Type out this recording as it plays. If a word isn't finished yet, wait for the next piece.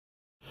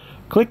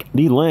Click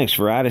the links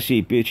for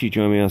Odyssey, Bitchy,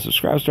 join me on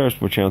Subscribe,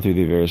 support channel through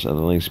the various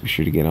other links. Be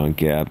sure to get on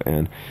Gab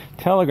and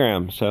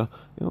Telegram. So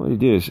you know what you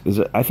do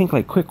is I think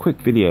like quick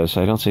videos,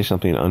 so I don't say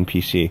something on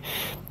PC.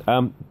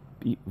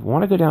 You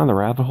want to go down the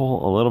rabbit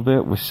hole a little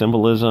bit with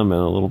symbolism and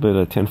a little bit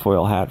of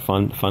tinfoil hat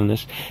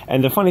funness.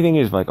 And the funny thing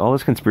is, like, all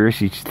those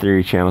conspiracy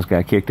theory channels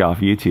got kicked off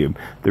YouTube.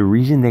 The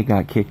reason they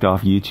got kicked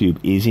off YouTube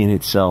is in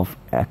itself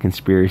a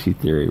conspiracy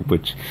theory,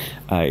 which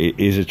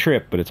is a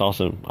trip, but it's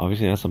also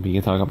obviously not something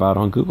you can talk about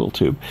on Google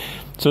Tube.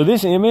 So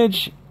this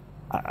image,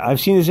 I've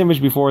seen this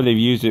image before. They've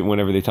used it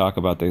whenever they talk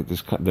about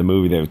the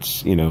movie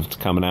that's, you know, it's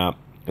coming out.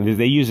 And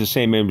they used the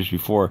same image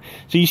before.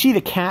 So you see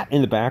the cat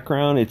in the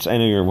background. I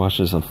know you're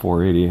watching this on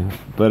 480,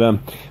 but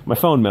my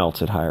phone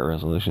melts at higher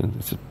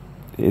resolution. So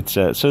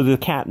the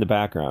cat in the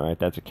background, right?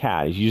 That's a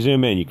cat. As you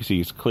zoom in, you can see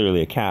it's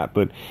clearly a cat.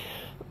 But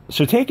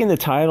so taking the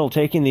title,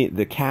 taking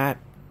the cat,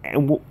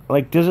 and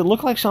like, does it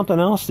look like something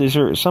else? Is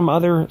there some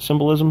other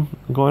symbolism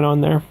going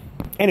on there?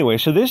 Anyway,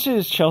 so this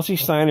is Chelsea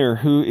Steiner,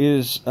 who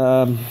is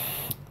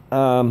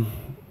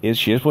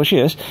she is what she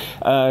is.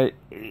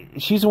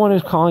 She's the one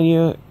who's calling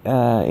you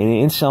an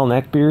incel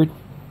neckbeard.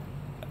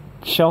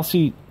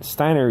 Chelsea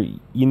Steiner,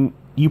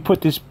 you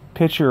put this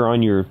picture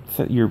on your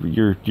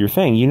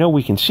thing. You know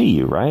we can see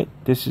you, right?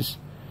 This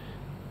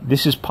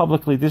is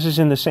publicly. This is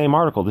in the same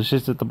article. This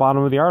is at the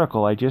bottom of the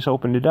article. I just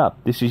opened it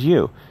up. This is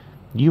you.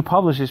 You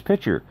publish this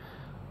picture.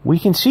 We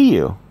can see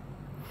you.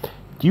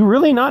 Do you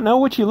really not know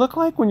what you look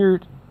like when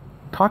you're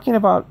talking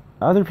about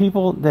other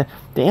people, the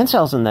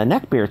incels and the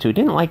neckbeards who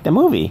didn't like the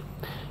movie?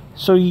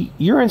 So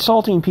you're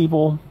insulting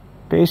people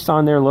based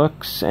on their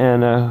looks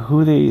and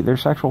their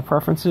sexual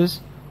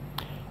preferences,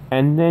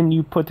 and then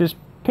you put this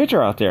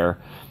picture out there.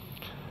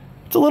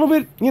 It's a little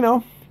bit, you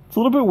know, it's a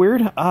little bit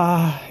weird.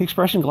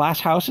 Expression glass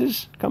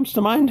houses comes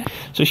to mind.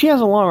 So she has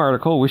a long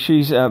article where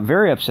she's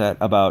very upset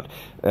about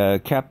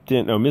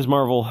Ms.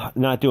 Marvel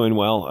not doing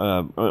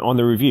well on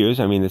the reviews.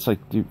 I mean, it's like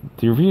the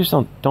reviews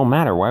don't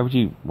matter. Why would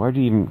you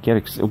even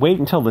get wait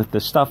until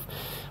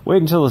Wait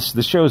until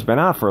the show's been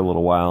out for a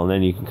little while, and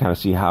then you can kind of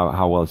see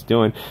how well it's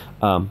doing.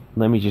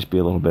 Let me just be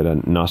a little bit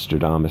of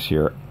Nostradamus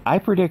here. I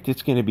predict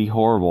it's going to be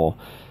horrible.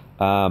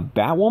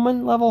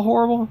 Batwoman level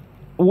horrible?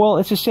 Well,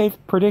 it's a safe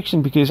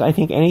prediction because I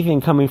think anything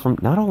coming from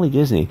not only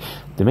Disney,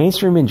 the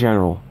mainstream in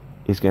general,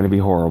 is going to be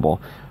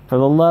horrible. For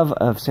the love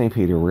of St.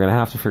 Peter, we're going to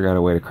have to figure out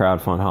a way to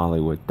crowdfund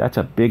Hollywood. That's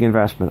a big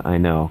investment, I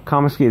know.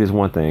 Comicsgate is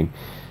one thing.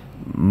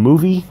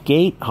 Movie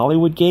Gate,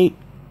 Hollywood Gate,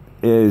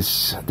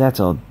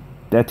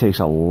 that takes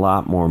a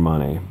lot more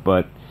money.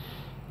 But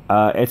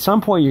at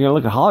some point, you're going to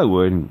look at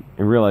Hollywood and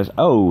realize,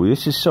 oh,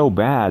 this is so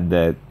bad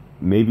that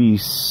maybe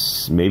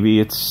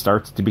it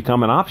starts to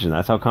become an option.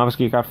 That's how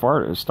Comicsgate got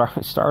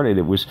started.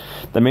 It was,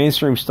 the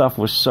mainstream stuff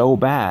was so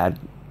bad,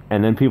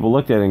 and then people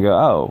looked at it and go,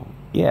 oh,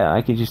 yeah,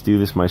 I could just do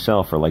this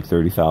myself for like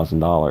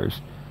 $30,000,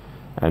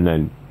 and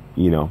then,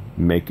 you know,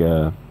 make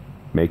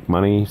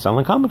money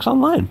selling comics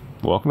online.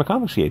 Welcome to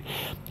Comicsgate.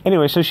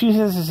 Anyway, so she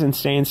says this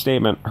insane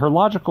statement. Her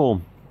logic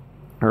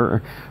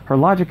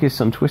is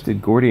some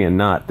twisted Gordian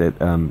knot that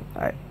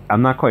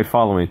I'm not quite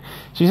following.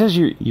 She says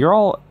you're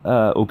all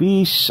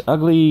obese,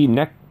 ugly,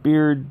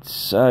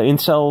 neckbeards,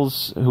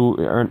 incels who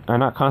are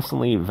not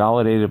constantly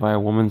validated by a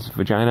woman's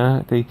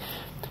vagina. They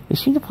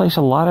seem to place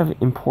a lot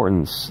of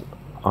importance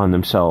on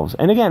themselves.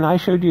 And again, I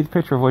showed you the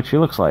picture of what she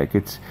looks like.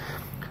 It's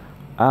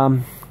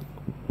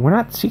we're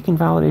not seeking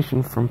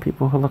validation from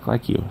people who look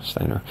like you,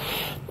 Steiner.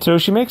 So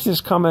she makes this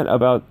comment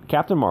about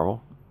Captain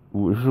Marvel,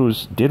 who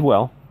did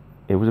well.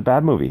 It was a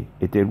bad movie.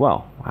 It did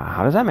well.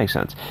 How does that make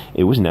sense?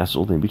 It was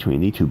nestled in between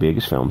the two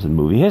biggest films in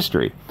movie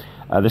history.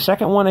 The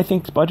second one, I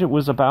think, the budget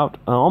was about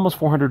almost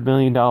 $400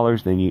 million.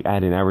 Then you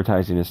add in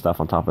advertising and stuff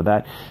on top of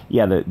that.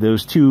 Yeah,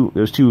 those two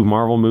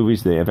Marvel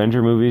movies, the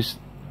Avenger movies,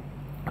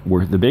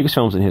 were the biggest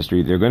films in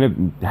history. They're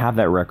going to have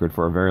that record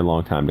for a very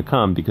long time to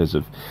come because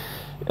of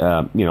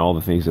all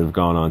the things that have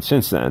gone on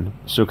since then.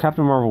 So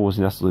Captain Marvel was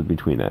nestled in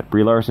between that.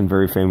 Brie Larson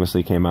very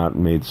famously came out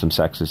and made some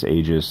sexist,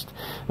 ageist,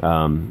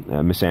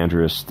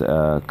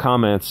 misandrist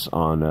comments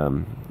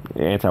on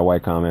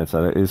anti-white comments,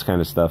 this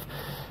kind of stuff.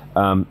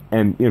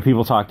 And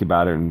people talked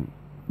about it,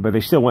 but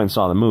they still went and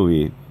saw the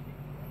movie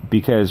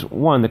because,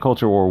 one, the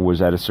culture war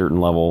was at a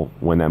certain level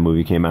when that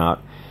movie came out,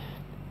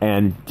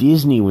 and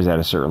Disney was at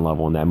a certain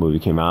level when that movie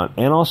came out,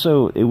 and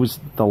also it was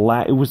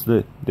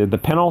the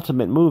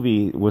penultimate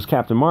movie was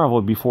Captain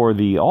Marvel before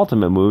the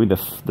ultimate movie,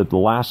 the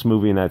last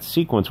movie in that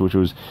sequence, which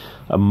was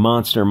a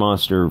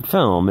monster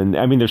film. And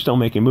I mean, they're still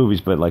making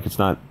movies, but like it's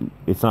not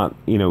it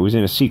was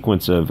in a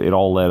sequence of, it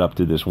all led up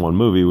to this one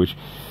movie, which,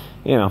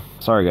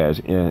 sorry guys,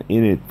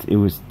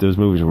 those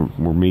movies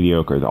were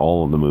mediocre.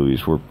 All of the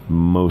movies were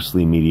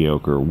mostly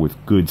mediocre with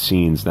good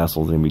scenes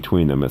nestled in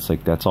between them. It's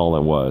like, that's all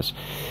it was.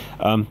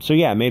 So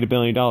yeah, it made $1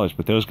 billion,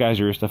 but those guys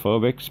are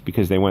istaphobics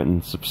because they went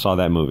and saw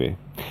that movie.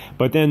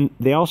 But then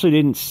they also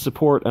didn't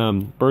support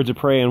Birds of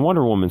Prey and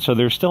Wonder Woman, so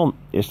they're still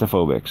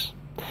istaphobics.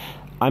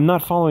 I'm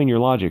not following your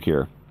logic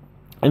here.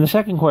 And the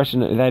second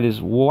question, that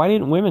is, why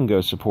didn't women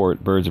go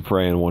support Birds of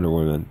Prey and Wonder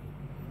Woman?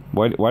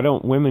 Why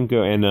don't women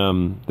go?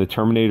 And the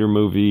Terminator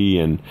movie,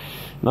 and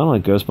not only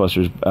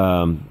Ghostbusters.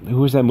 Who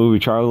was that movie?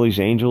 Charlie's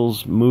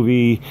Angels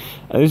movie.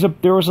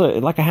 There was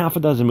like a half a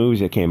dozen movies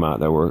that came out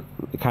that were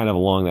kind of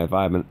along that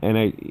vibe,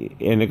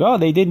 and they go, oh,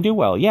 they didn't do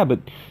well. Yeah, but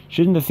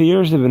shouldn't the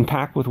theaters have been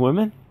packed with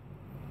women?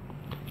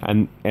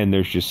 And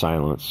there's just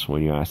silence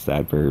when you ask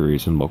that very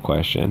reasonable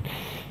question,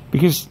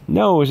 because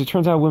no, as it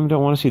turns out, women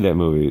don't want to see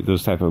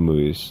those type of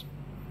movies.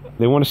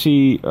 They want to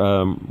see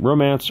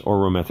romance or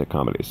romantic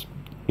comedies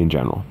in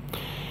general,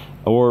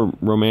 or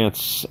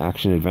romance,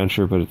 action,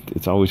 adventure, but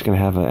it's always going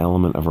to have an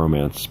element of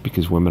romance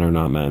because women are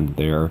not men.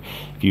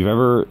 If you've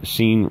ever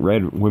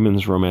read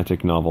women's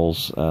romantic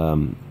novels,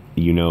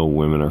 you know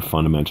women are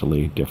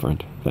fundamentally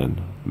different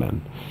than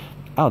men.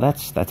 Oh,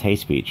 that's hate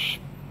speech,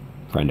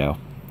 friendo.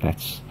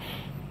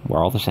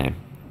 We're all the same,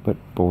 but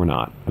we're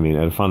not. I mean,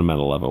 at a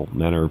fundamental level,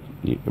 men are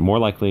more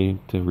likely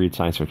to read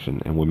science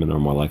fiction, and women are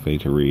more likely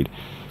to read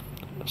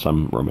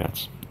some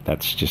romance.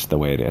 That's just the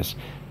way it is.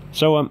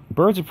 So,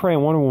 Birds of Prey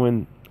and Wonder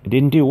Woman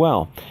didn't do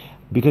well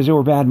because they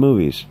were bad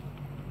movies.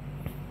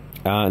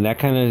 That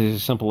kind of is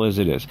as simple as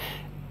it is.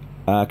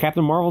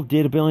 Captain Marvel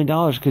did $1 billion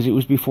because it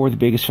was before the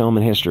biggest film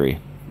in history.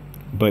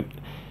 But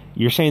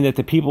you're saying that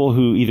the people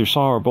who either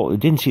saw or both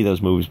didn't see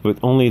those movies, but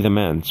only the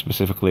men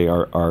specifically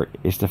are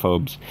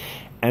istaphobes.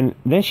 And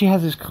then she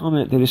has this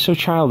comment that is so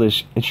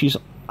childish, and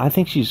I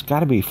think she's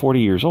got to be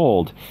 40 years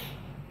old.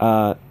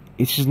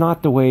 It's just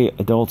not the way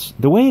adults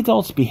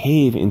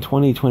behave in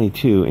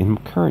 2022, in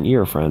current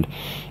year, friend,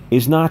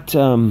 is not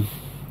the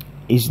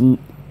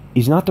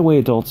way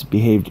adults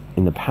behaved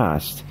in the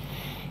past.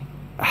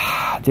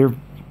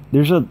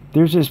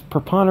 There's this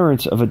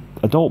preponderance of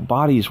adult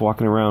bodies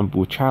walking around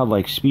with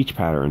childlike speech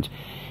patterns.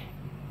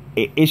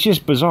 It's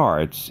just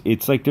bizarre.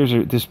 It's like there's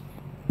this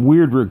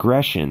weird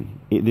regression.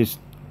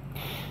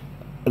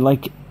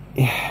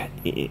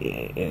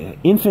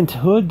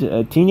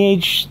 Infanthood,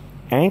 teenage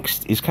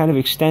angst is kind of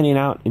extending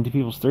out into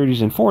people's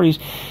 30s and 40s,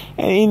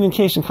 and even in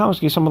case in comics,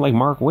 get someone like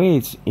Mark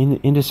Waid's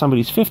into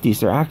somebody's 50s.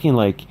 They're acting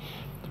like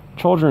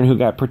children who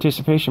got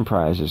participation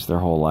prizes their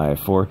whole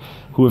life, or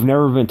who have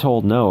never been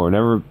told no, or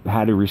never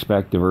had to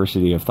respect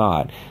diversity of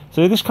thought.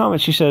 So in this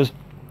comment, she says,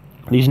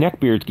 these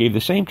neckbeards gave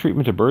the same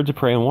treatment to Birds of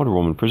Prey and Wonder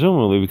Woman,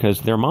 presumably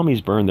because their mummies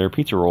burn their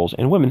pizza rolls,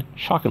 and women,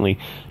 shockingly,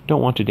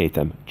 don't want to date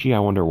them. Gee, I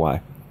wonder why.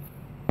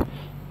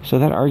 So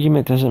that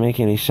argument doesn't make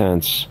any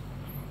sense.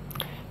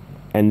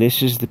 And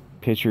this is the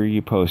picture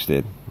you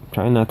posted. I'm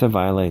trying not to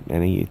violate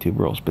any YouTube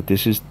rules, but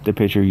this is the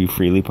picture you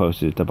freely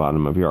posted at the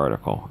bottom of your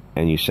article.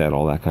 And you said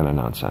all that kind of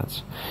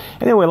nonsense.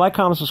 Anyway, like,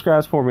 comment,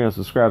 subscribe, support me on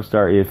Subscribe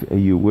Star if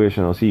you wish,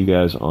 and I'll see you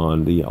guys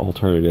on the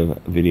alternative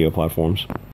video platforms.